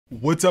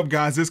What's up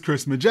guys, it's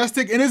Chris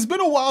Majestic, and it's been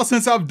a while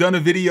since I've done a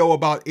video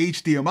about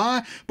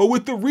HDMI, but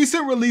with the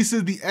recent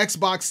releases, the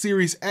Xbox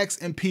Series X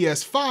and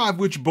PS5,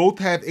 which both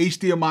have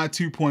HDMI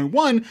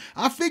 2.1,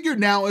 I figured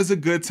now is a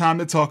good time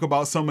to talk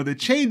about some of the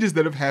changes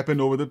that have happened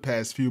over the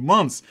past few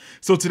months.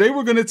 So today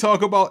we're going to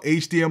talk about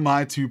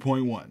HDMI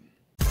 2.1.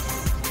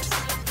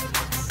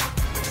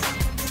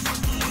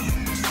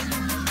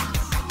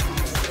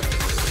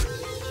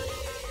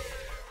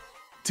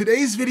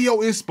 Today's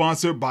video is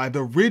sponsored by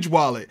the Ridge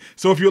wallet.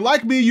 So if you're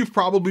like me, you've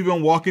probably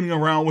been walking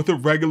around with a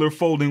regular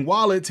folding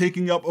wallet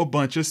taking up a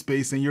bunch of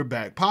space in your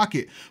back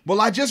pocket.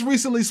 Well, I just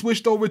recently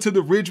switched over to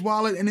the Ridge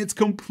wallet and it's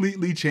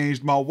completely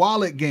changed my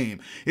wallet game.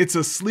 It's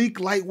a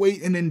sleek,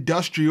 lightweight, and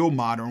industrial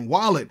modern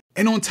wallet.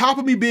 And on top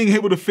of me being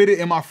able to fit it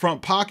in my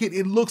front pocket,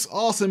 it looks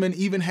awesome and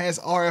even has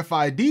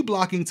RFID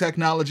blocking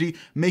technology,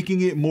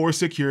 making it more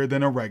secure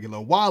than a regular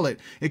wallet.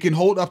 It can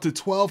hold up to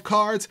 12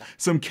 cards,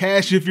 some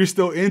cash if you're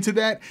still into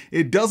that.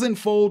 It doesn't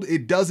fold,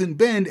 it doesn't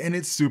bend, and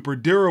it's super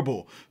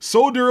durable.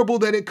 So durable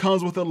that it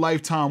comes with a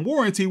lifetime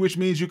warranty, which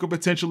means you could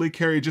potentially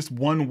carry just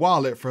one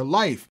wallet for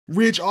life.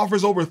 Ridge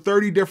offers over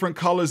 30 different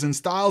colors and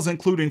styles,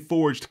 including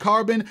forged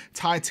carbon,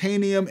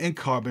 titanium, and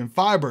carbon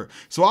fiber.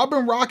 So I've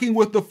been rocking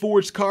with the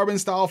forged carbon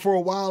style for a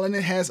while, and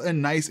it has a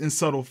nice and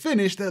subtle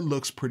finish that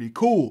looks pretty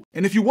cool.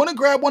 And if you want to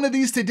grab one of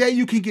these today,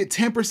 you can get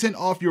 10%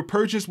 off your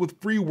purchase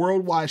with free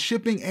worldwide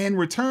shipping and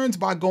returns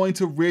by going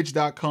to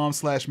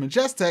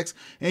ridge.com/Majestex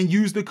and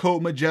use the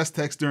code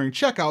Majestex during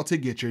checkout to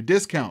get your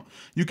discount.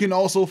 You can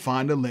also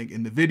find the link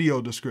in the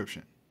video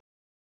description.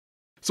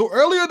 So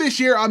earlier this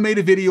year, I made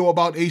a video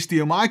about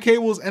HDMI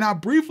cables and I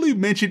briefly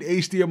mentioned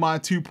HDMI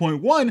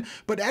 2.1,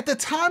 but at the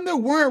time there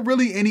weren't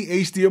really any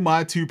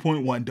HDMI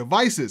 2.1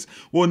 devices.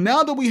 Well,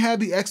 now that we have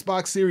the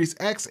Xbox Series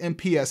X and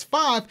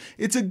PS5,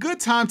 it's a good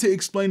time to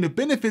explain the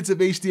benefits of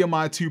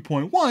HDMI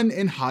 2.1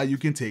 and how you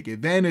can take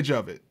advantage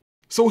of it.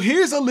 So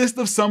here's a list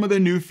of some of the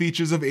new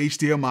features of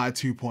HDMI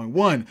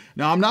 2.1.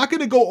 Now I'm not going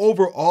to go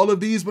over all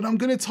of these, but I'm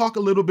going to talk a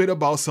little bit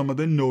about some of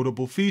the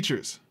notable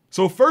features.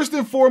 So first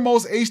and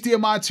foremost,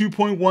 HDMI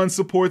 2.1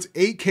 supports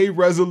 8K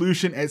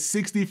resolution at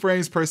 60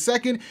 frames per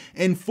second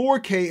and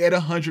 4K at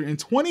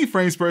 120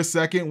 frames per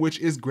second, which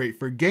is great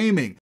for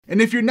gaming. And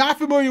if you're not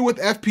familiar with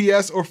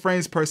FPS or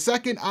frames per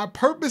second, I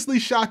purposely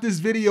shot this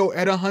video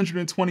at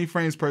 120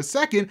 frames per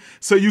second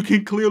so you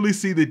can clearly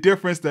see the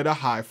difference that a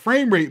high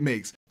frame rate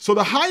makes. So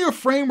the higher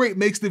frame rate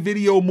makes the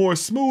video more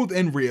smooth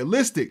and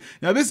realistic.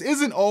 Now this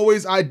isn't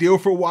always ideal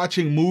for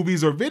watching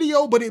movies or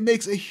video, but it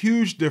makes a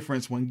huge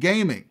difference when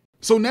gaming.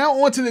 So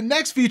now on to the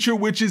next feature,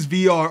 which is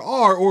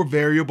VRR, or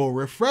variable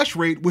refresh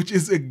rate, which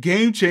is a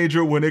game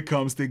changer when it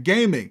comes to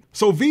gaming.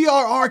 So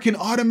VRR can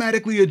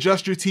automatically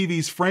adjust your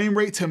TV's frame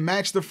rate to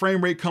match the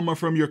frame rate coming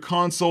from your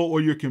console or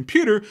your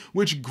computer,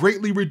 which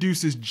greatly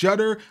reduces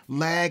judder,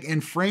 lag,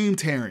 and frame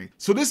tearing.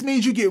 So this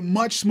means you get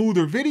much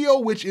smoother video,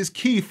 which is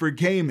key for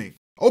gaming.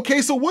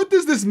 Okay, so what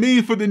does this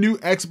mean for the new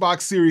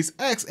Xbox Series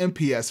X and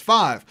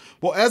PS5?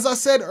 Well, as I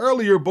said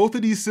earlier, both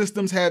of these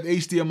systems have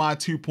HDMI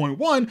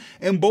 2.1,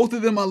 and both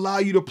of them allow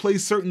you to play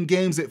certain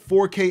games at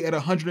 4K at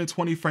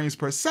 120 frames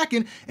per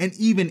second and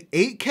even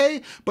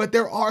 8K, but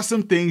there are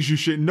some things you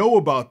should know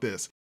about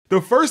this. The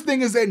first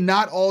thing is that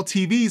not all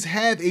TVs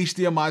have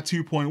HDMI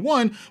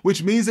 2.1,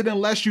 which means that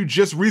unless you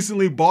just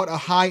recently bought a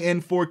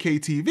high-end 4K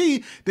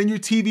TV, then your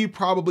TV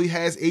probably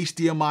has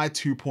HDMI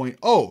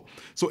 2.0.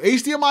 So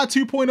HDMI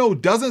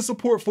 2.0 doesn't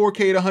support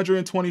 4K at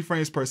 120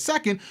 frames per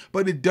second,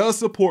 but it does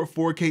support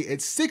 4K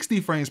at 60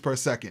 frames per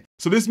second.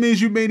 So this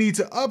means you may need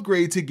to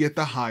upgrade to get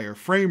the higher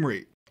frame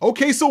rate.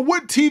 Okay, so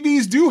what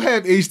TVs do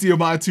have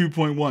HDMI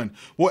 2.1?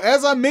 Well,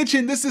 as I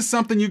mentioned, this is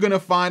something you're gonna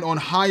find on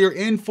higher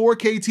end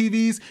 4K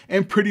TVs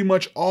and pretty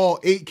much all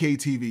 8K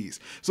TVs.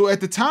 So at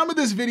the time of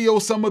this video,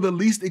 some of the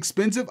least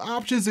expensive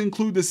options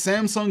include the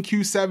Samsung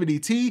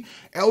Q70T,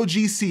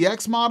 LG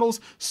CX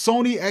models,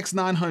 Sony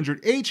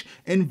X900H,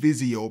 and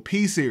Vizio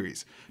P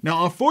series.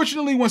 Now,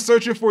 unfortunately, when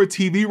searching for a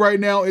TV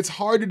right now, it's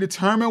hard to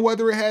determine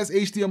whether it has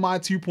HDMI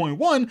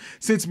 2.1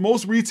 since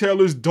most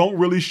retailers don't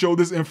really show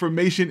this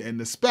information in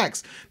the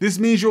specs. This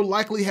means you'll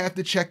likely have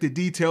to check the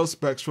detailed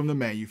specs from the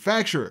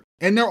manufacturer.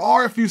 And there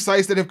are a few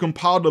sites that have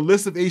compiled a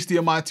list of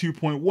HDMI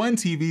 2.1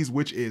 TVs,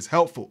 which is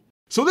helpful.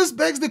 So this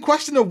begs the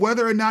question of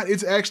whether or not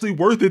it's actually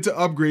worth it to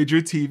upgrade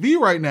your TV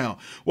right now.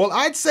 Well,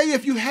 I'd say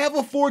if you have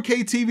a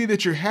 4K TV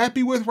that you're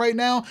happy with right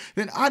now,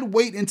 then I'd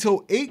wait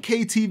until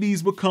 8K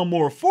TVs become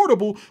more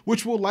affordable,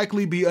 which will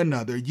likely be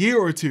another year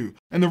or two.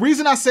 And the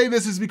reason I say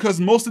this is because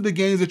most of the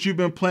games that you've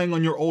been playing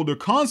on your older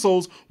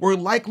consoles were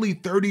likely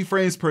 30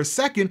 frames per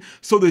second,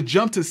 so the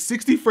jump to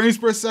 60 frames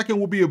per second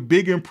will be a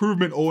big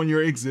improvement on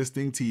your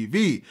existing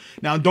TV.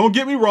 Now, don't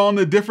get me wrong,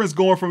 the difference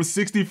going from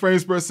 60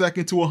 frames per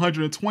second to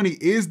 120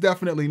 is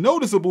definitely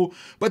noticeable,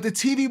 but the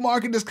TV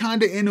market is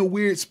kind of in a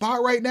weird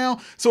spot right now,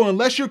 so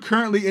unless you're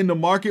currently in the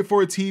market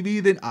for a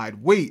TV, then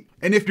I'd wait.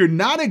 And if you're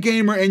not a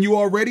gamer and you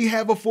already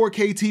have a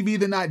 4K TV,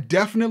 then I'd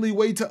definitely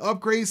wait to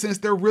upgrade since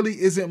there really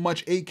isn't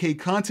much 8K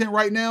content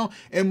right now,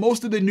 and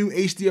most of the new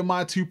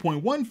HDMI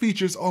 2.1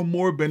 features are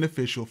more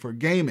beneficial for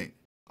gaming.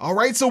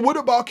 Alright, so what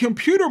about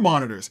computer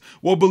monitors?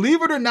 Well,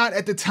 believe it or not,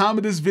 at the time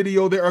of this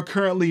video, there are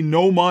currently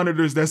no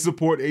monitors that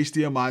support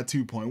HDMI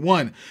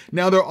 2.1.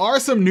 Now, there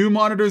are some new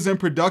monitors in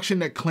production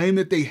that claim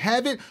that they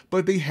have it,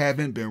 but they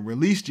haven't been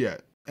released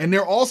yet. And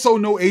there are also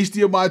no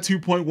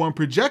HDMI 2.1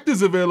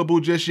 projectors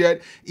available just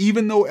yet,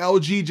 even though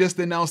LG just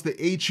announced the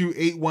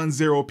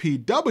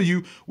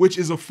HU810PW, which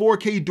is a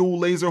 4K dual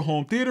laser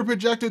home theater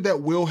projector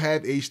that will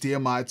have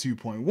HDMI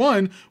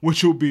 2.1,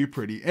 which will be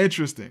pretty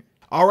interesting.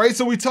 Alright,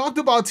 so we talked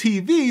about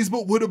TVs,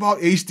 but what about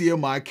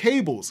HDMI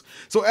cables?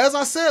 So as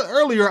I said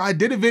earlier, I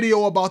did a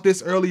video about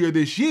this earlier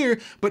this year,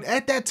 but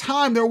at that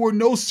time there were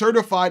no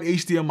certified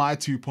HDMI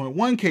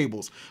 2.1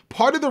 cables.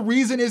 Part of the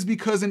reason is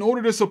because in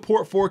order to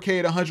support 4K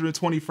at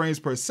 120 frames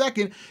per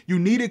second, you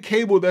need a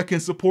cable that can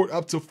support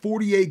up to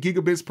 48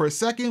 gigabits per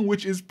second,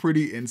 which is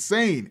pretty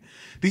insane.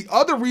 The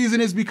other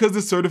reason is because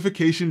the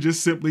certification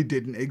just simply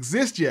didn't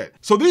exist yet.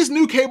 So these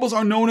new cables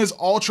are known as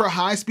ultra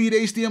high speed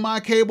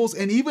HDMI cables,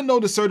 and even though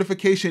the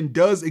certification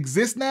does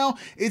exist now,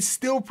 it's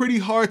still pretty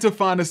hard to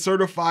find a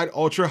certified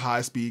ultra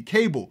high speed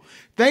cable.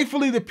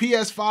 Thankfully, the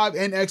PS5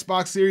 and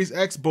Xbox Series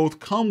X both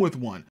come with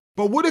one.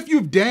 But what if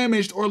you've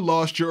damaged or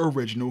lost your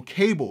original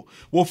cable?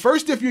 Well,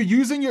 first, if you're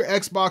using your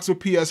Xbox or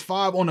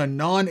PS5 on a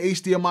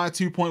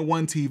non-HDMI 2.1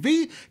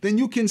 TV, then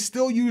you can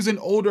still use an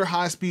older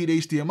high-speed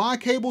HDMI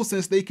cable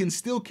since they can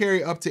still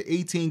carry up to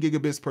 18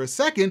 gigabits per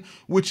second,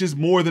 which is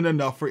more than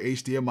enough for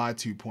HDMI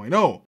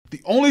 2.0.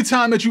 The only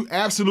time that you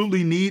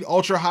absolutely need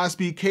ultra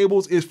high-speed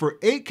cables is for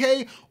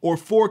 8K or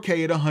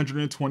 4K at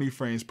 120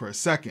 frames per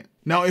second.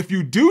 Now, if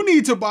you do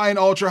need to buy an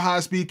ultra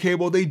high-speed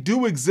cable, they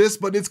do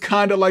exist, but it's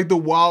kind of like the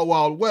wild,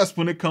 wild west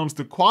when it comes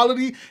to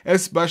quality,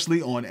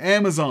 especially on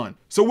Amazon.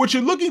 So what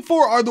you're looking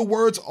for are the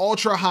words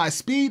ultra high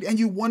speed, and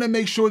you want to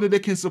make sure that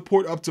it can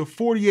support up to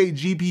 48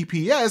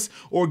 Gbps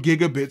or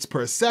gigabits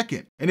per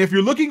second. And if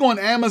you're looking on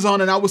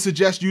Amazon, and I would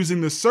suggest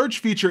using the search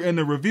feature in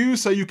the review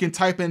so you can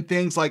type in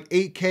things like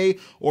 8K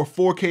or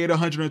 4K at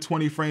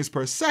 120 frames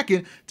per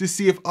second to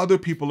see if other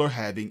people are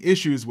having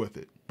issues with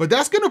it. But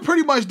that's gonna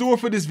pretty much do it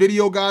for this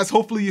video, guys.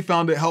 Hopefully you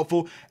found it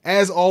helpful.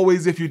 As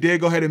always, if you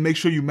did, go ahead and make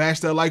sure you mash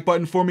that like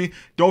button for me.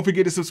 Don't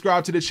forget to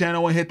subscribe to the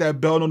channel and hit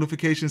that bell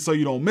notification so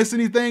you don't miss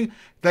anything.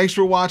 Thanks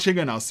for watching,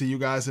 and I'll see you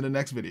guys in the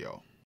next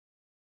video.